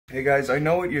Hey guys, I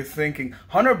know what you're thinking.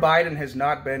 Hunter Biden has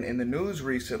not been in the news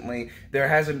recently. There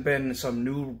hasn't been some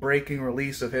new breaking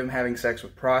release of him having sex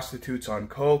with prostitutes on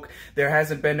coke. There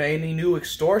hasn't been any new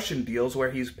extortion deals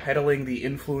where he's peddling the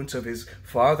influence of his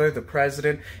father, the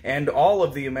president, and all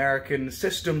of the American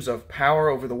systems of power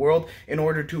over the world in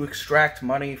order to extract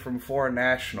money from foreign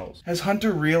nationals. Has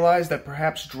Hunter realized that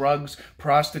perhaps drugs,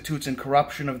 prostitutes, and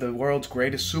corruption of the world's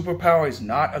greatest superpower is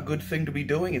not a good thing to be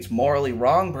doing? It's morally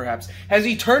wrong, perhaps. Has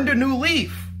he turned a new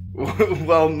leaf?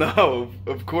 Well, no,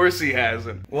 of course he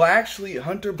hasn't. Well, actually,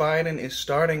 Hunter Biden is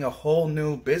starting a whole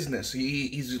new business.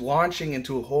 He's launching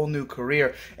into a whole new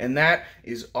career, and that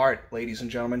is art, ladies and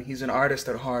gentlemen. He's an artist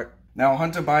at heart. Now,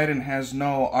 Hunter Biden has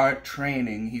no art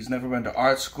training. He's never been to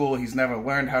art school. He's never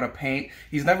learned how to paint.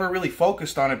 He's never really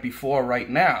focused on it before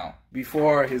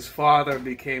before his father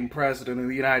became president of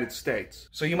the United States.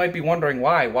 So you might be wondering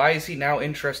why. Why is he now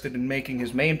interested in making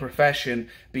his main profession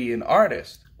be an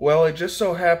artist? Well, it just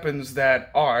so happens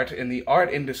that art, in the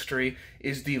art industry,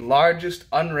 is the largest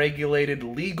unregulated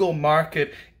legal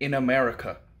market in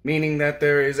America. Meaning that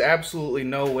there is absolutely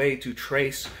no way to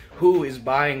trace who is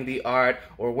buying the art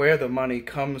or where the money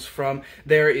comes from.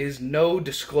 There is no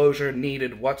disclosure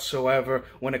needed whatsoever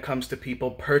when it comes to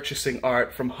people purchasing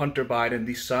art from Hunter Biden,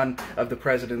 the son of the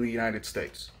President of the United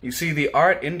States. You see, the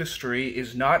art industry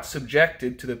is not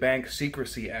subjected to the Bank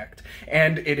Secrecy Act,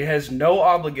 and it has no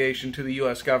obligation to the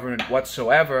U.S. government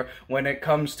whatsoever when it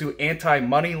comes to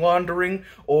anti-money laundering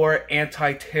or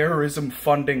anti-terrorism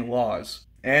funding laws.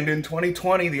 And in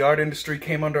 2020, the art industry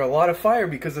came under a lot of fire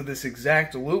because of this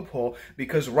exact loophole,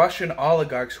 because Russian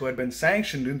oligarchs who had been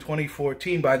sanctioned in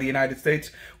 2014 by the United States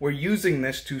were using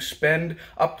this to spend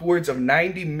upwards of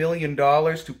 $90 million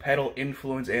to peddle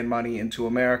influence and money into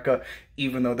America,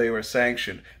 even though they were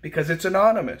sanctioned, because it's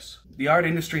anonymous. The art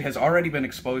industry has already been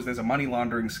exposed as a money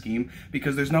laundering scheme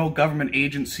because there's no government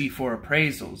agency for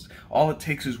appraisals. All it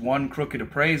takes is one crooked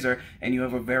appraiser and you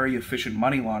have a very efficient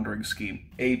money laundering scheme.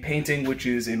 A painting which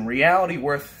is in reality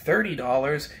worth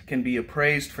 $30 can be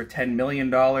appraised for $10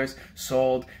 million,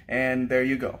 sold, and there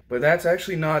you go. But that's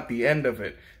actually not the end of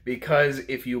it. Because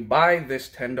if you buy this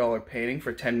 $10 painting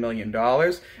for $10 million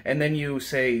and then you,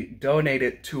 say, donate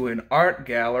it to an art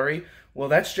gallery, well,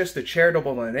 that's just a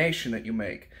charitable donation that you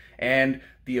make. And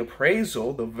the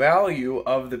appraisal, the value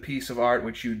of the piece of art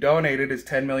which you donated is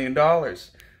 $10 million.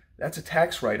 That's a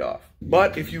tax write-off.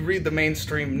 But if you read the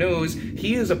mainstream news,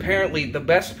 he is apparently the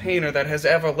best painter that has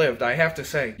ever lived, I have to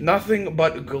say. Nothing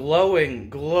but glowing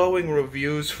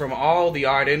reviews from all the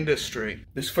art industry.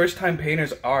 This first-time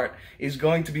painter's art is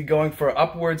going to be going for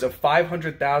upwards of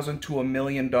 $500,000 to $1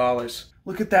 million.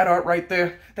 Look at that art right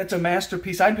there. That's a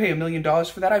masterpiece. I'd pay $1 million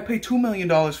for that. I'd pay $2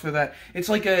 million for that. It's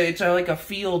like a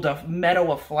field, a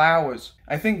meadow of flowers.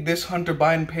 I think this Hunter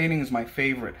Biden painting is my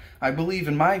favorite. I believe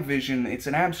in my vision it's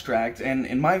an abstract, and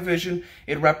in my vision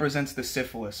it represents the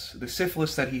syphilis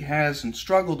that he has and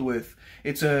struggled with.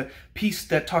 It's a piece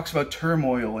that talks about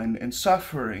turmoil and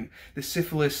suffering, the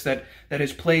syphilis that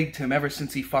has plagued him ever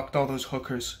since he fucked all those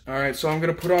hookers. Alright, so I'm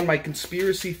gonna put on my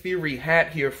conspiracy theory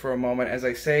hat here for a moment as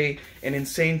I say an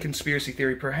insane conspiracy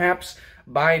theory. Perhaps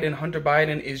Hunter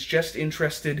Biden is just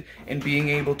interested in being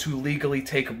able to legally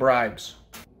take bribes.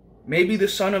 Maybe the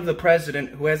son of the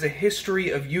president, who has a history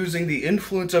of using the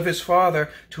influence of his father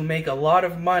to make a lot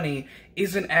of money,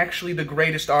 isn't actually the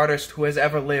greatest artist who has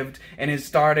ever lived and is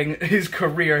starting his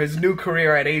new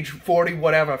career at age 40,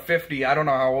 whatever, 50, I don't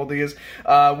know how old he is,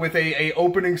 with a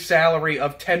opening salary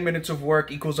of 10 minutes of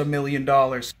work equals $1 million.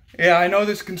 Yeah, I know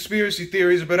this conspiracy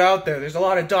theory is a bit out there. There's a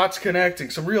lot of dots connecting,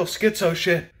 some real schizo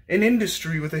shit. An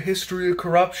industry with a history of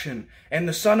corruption, and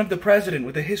the son of the president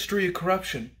with a history of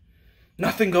corruption.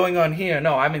 Nothing going on here.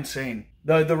 No, I'm insane.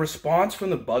 The response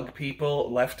from the bug people,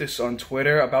 leftists on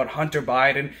Twitter about Hunter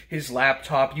Biden, his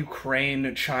laptop,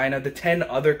 Ukraine, China, the 10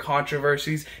 other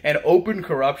controversies and open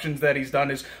corruptions that he's done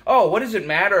is, oh, what does it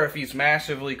matter if he's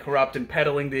massively corrupt and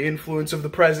peddling the influence of the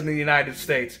President of the United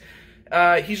States?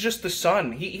 He's just the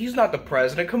son. He's not the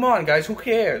president. Come on, guys, who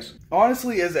cares?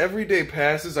 Honestly, as every day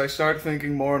passes, I start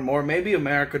thinking more and more, maybe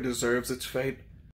America deserves its fate.